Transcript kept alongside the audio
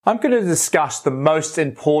I'm going to discuss the most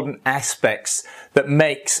important aspects that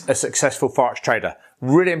makes a successful Forex trader.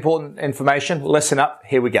 Really important information. Listen up.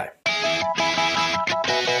 Here we go.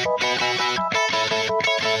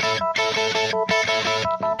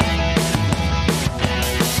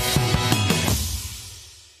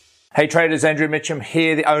 Hey traders, Andrew Mitchum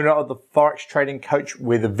here, the owner of the Forex Trading Coach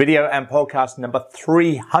with a video and podcast number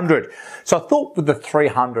 300. So I thought with the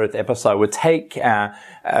 300th episode would take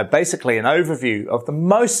basically an overview of the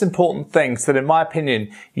most important things that in my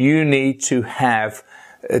opinion you need to have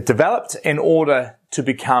developed in order to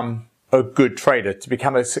become a good trader, to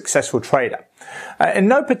become a successful trader. In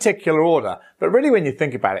no particular order, but really when you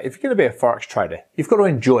think about it, if you're going to be a Forex trader, you've got to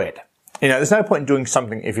enjoy it. You know, there's no point in doing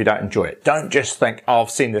something if you don't enjoy it. Don't just think, oh,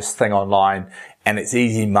 I've seen this thing online and it's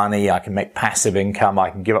easy money. I can make passive income.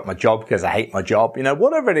 I can give up my job because I hate my job. You know,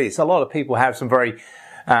 whatever it is, a lot of people have some very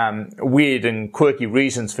weird and quirky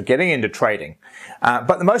reasons for getting into trading.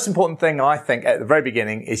 But the most important thing, I think, at the very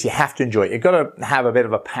beginning is you have to enjoy it. You've got to have a bit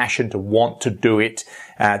of a passion to want to do it,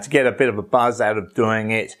 to get a bit of a buzz out of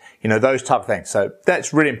doing it, you know, those type of things. So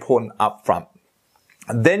that's really important up front.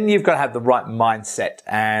 And then you've got to have the right mindset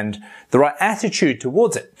and the right attitude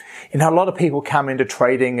towards it. You know, a lot of people come into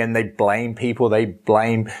trading and they blame people. They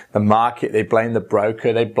blame the market. They blame the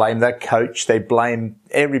broker. They blame their coach. They blame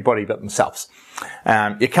everybody but themselves.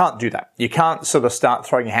 You can't do that. You can't sort of start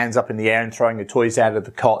throwing your hands up in the air and throwing your toys out of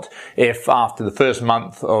the cot if after the first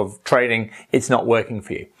month of trading, it's not working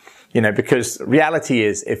for you. You know, because reality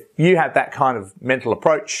is if you have that kind of mental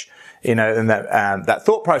approach, you know, and that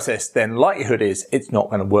thought process, then likelihood is it's not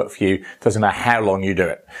going to work for you. Doesn't matter how long you do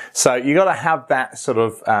it. So you got to have that sort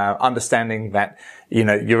of understanding that, you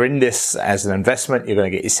know, you're in this as an investment. You're going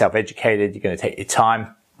to get yourself educated. You're going to take your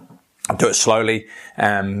time, do it slowly,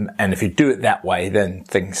 and if you do it that way, then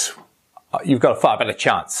you've got a far better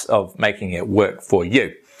chance of making it work for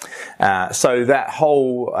you. So that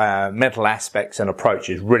whole mental aspects and approach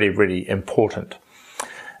is really, really important.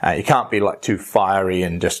 You can't be like too fiery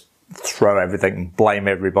and just throw everything and blame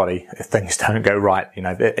everybody if things don't go right. You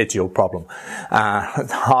know, it's your problem.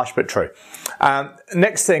 Harsh but true.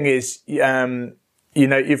 Next thing is, you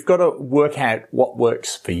know, you've got to work out what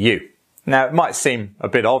works for you. Now, it might seem a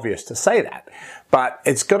bit obvious to say that, but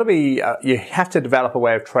it's got to be, you have to develop a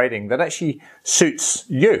way of trading that actually suits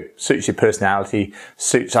you, suits your personality,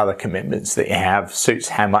 suits other commitments that you have, suits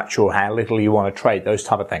how much or how little you want to trade, those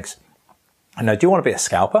type of things. Now, do you want to be a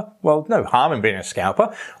scalper? Well, no harm in being a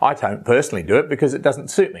scalper. I don't personally do it because it doesn't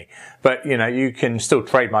suit me. But, you know, you can still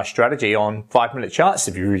trade my strategy on 5-minute charts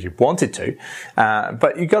if you really wanted to.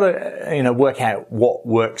 But you've got to, you know, work out what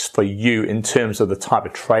works for you in terms of the type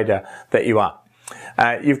of trader that you are.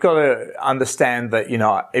 You've got to understand that, you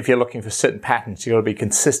know, if you're looking for certain patterns, you've got to be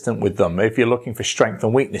consistent with them. If you're looking for strength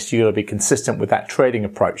and weakness, you've got to be consistent with that trading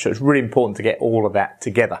approach. So it's really important to get all of that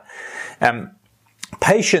together.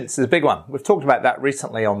 Patience is a big one. We've talked about that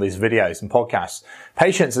recently on these videos and podcasts.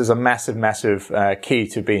 Patience is a massive, massive key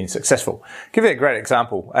to being successful. Give you a great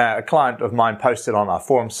example. A client of mine posted on our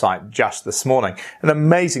forum site just this morning an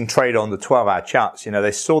amazing trade on the 12-hour charts. You know,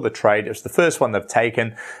 they saw the trade. It was the first one they've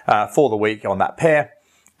taken for the week on that pair.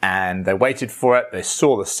 And they waited for it. They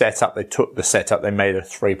saw the setup. They took the setup. They made a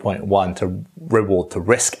 3.1 to reward to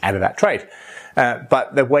risk out of that trade.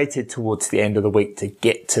 But they waited towards the end of the week to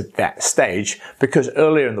get to that stage because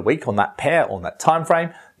earlier in the week on that pair, on that time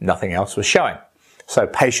frame, nothing else was showing. So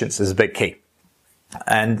patience is a big key.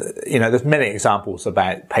 And, you know, there's many examples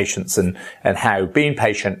about patience and how being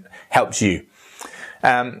patient helps you.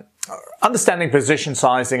 Understanding position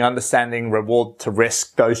sizing, understanding reward to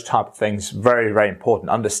risk, those type of things, very, very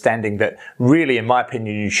important. Understanding that really, in my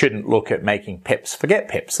opinion, you shouldn't look at making pips. Forget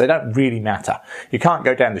pips. They don't really matter. You can't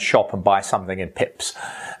go down the shop and buy something in pips.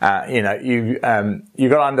 You know, you've got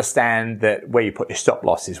to understand that where you put your stop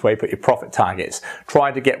losses, where you put your profit targets.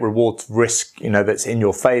 Try to get reward to risk, you know, that's in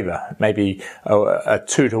your favor. Maybe a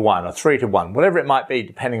 2-to-1 or 3-to-1, whatever it might be,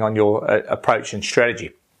 depending on your approach and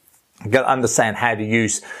strategy. You've got to understand how to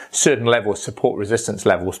use certain levels, support resistance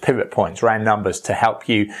levels, pivot points, round numbers to help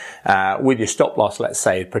you with your stop loss, let's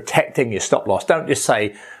say, protecting your stop loss. Don't just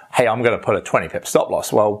say, hey, I'm going to put a 20 pip stop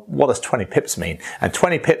loss. Well, what does 20 pips mean? And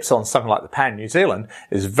 20 pips on something like the pound New Zealand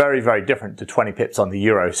is very, very different to 20 pips on the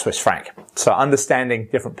euro Swiss franc. So understanding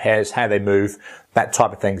different pairs, how they move, that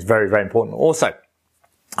type of thing is very, very important. Also,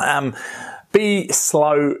 be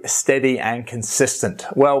slow, steady, and consistent.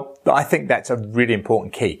 Well, I think that's a really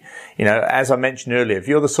important key. You know, as I mentioned earlier, if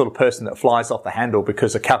you're the sort of person that flies off the handle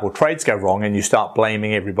because a couple of trades go wrong and you start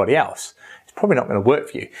blaming everybody else, it's probably not going to work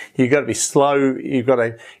for you. You've got to be slow. You've got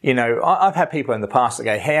to, you know, I've had people in the past that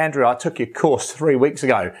go, hey, Andrew, I took your course 3 weeks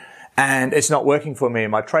ago and it's not working for me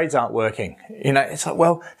and my trades aren't working. It's like,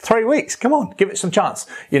 well, 3 weeks, come on, give it some chance.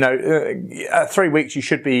 3 weeks you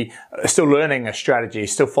should be still learning a strategy,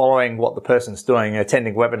 still following what the person's doing,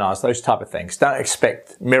 attending webinars, those type of things. Don't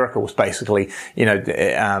expect miracles, basically,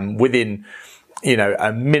 within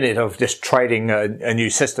a minute of just trading a new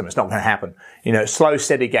system. It's not going to happen. Slow,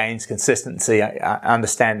 steady gains, consistency,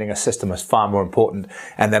 understanding a system is far more important.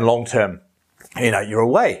 And then long term, you're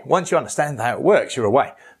away. Once you understand how it works, you're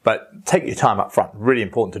away. But take your time up front. Really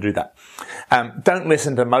important to do that. Don't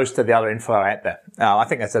listen to most of the other info out there. I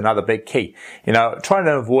think that's another big key. Trying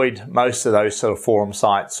to avoid most of those sort of forum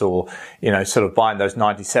sites or, sort of buying those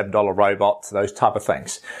 $97 robots, those type of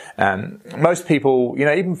things. Most people,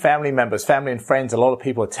 even family members, family and friends, a lot of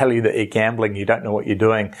people tell you that you're gambling, you don't know what you're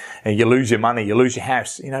doing, and you lose your money, you lose your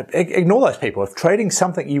house. Ignore those people. If trading's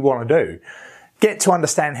something you want to do, get to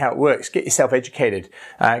understand how it works, get yourself educated,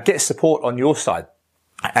 get support on your side.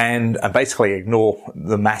 And basically ignore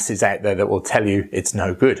the masses out there that will tell you it's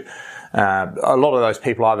no good. A lot of those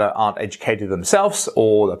people either aren't educated themselves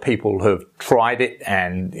or the people who have tried it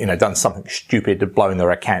and, done something stupid, blown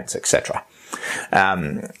their accounts, etc.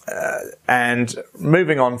 And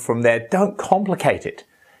moving on from there, don't complicate it.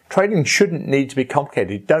 Trading shouldn't need to be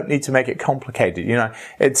complicated. You don't need to make it complicated.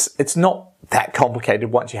 It's not that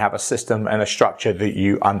complicated once you have a system and a structure that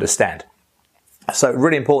you understand. So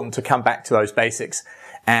really important to come back to those basics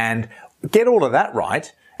and get all of that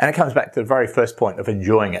right. And it comes back to the very first point of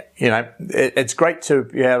enjoying it. It's great to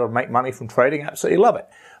be able to make money from trading. Absolutely love it.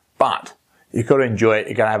 But you've got to enjoy it.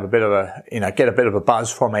 You've got to have a bit of get a bit of a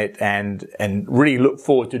buzz from it and really look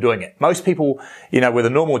forward to doing it. Most people, with a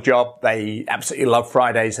normal job, they absolutely love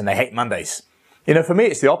Fridays and they hate Mondays. For me,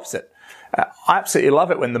 it's the opposite. I absolutely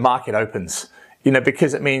love it when the market opens.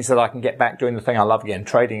 Because it means that I can get back doing the thing I love again,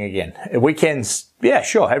 trading again. Weekends, yeah,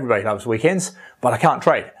 sure, everybody loves weekends, but I can't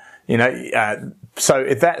trade. So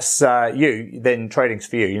if that's you, then trading's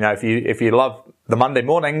for you. If you love the Monday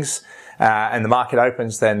mornings and the market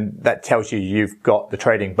opens, then that tells you you've got the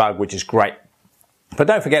trading bug, which is great. But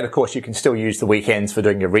don't forget, of course, you can still use the weekends for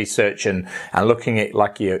doing your research and looking at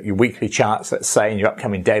like your weekly charts, let's say, and your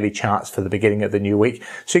upcoming daily charts for the beginning of the new week.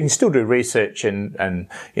 So you can still do research and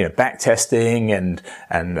back testing and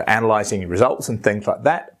analyzing your results and things like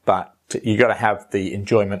that. But you got to have the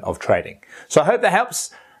enjoyment of trading. So I hope that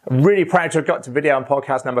helps. I'm really proud to have got to video and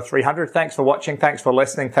podcast number 300. Thanks for watching. Thanks for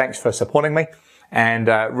listening. Thanks for supporting me. And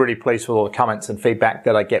really pleased with all the comments and feedback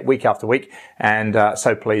that I get week after week. And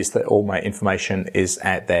so pleased that all my information is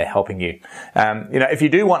out there helping you. If you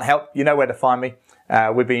do want help, you know where to find me.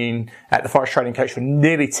 We've been at the Forex Trading Coach for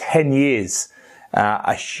nearly 10 years.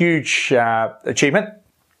 A huge achievement.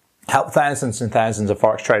 Help thousands and thousands of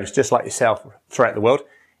Forex traders just like yourself throughout the world.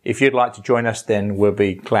 If you'd like to join us, then we'll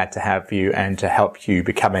be glad to have you and to help you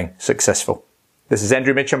becoming successful. This is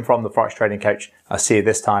Andrew Mitchum from the Forex Trading Coach. I'll see you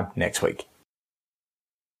this time next week.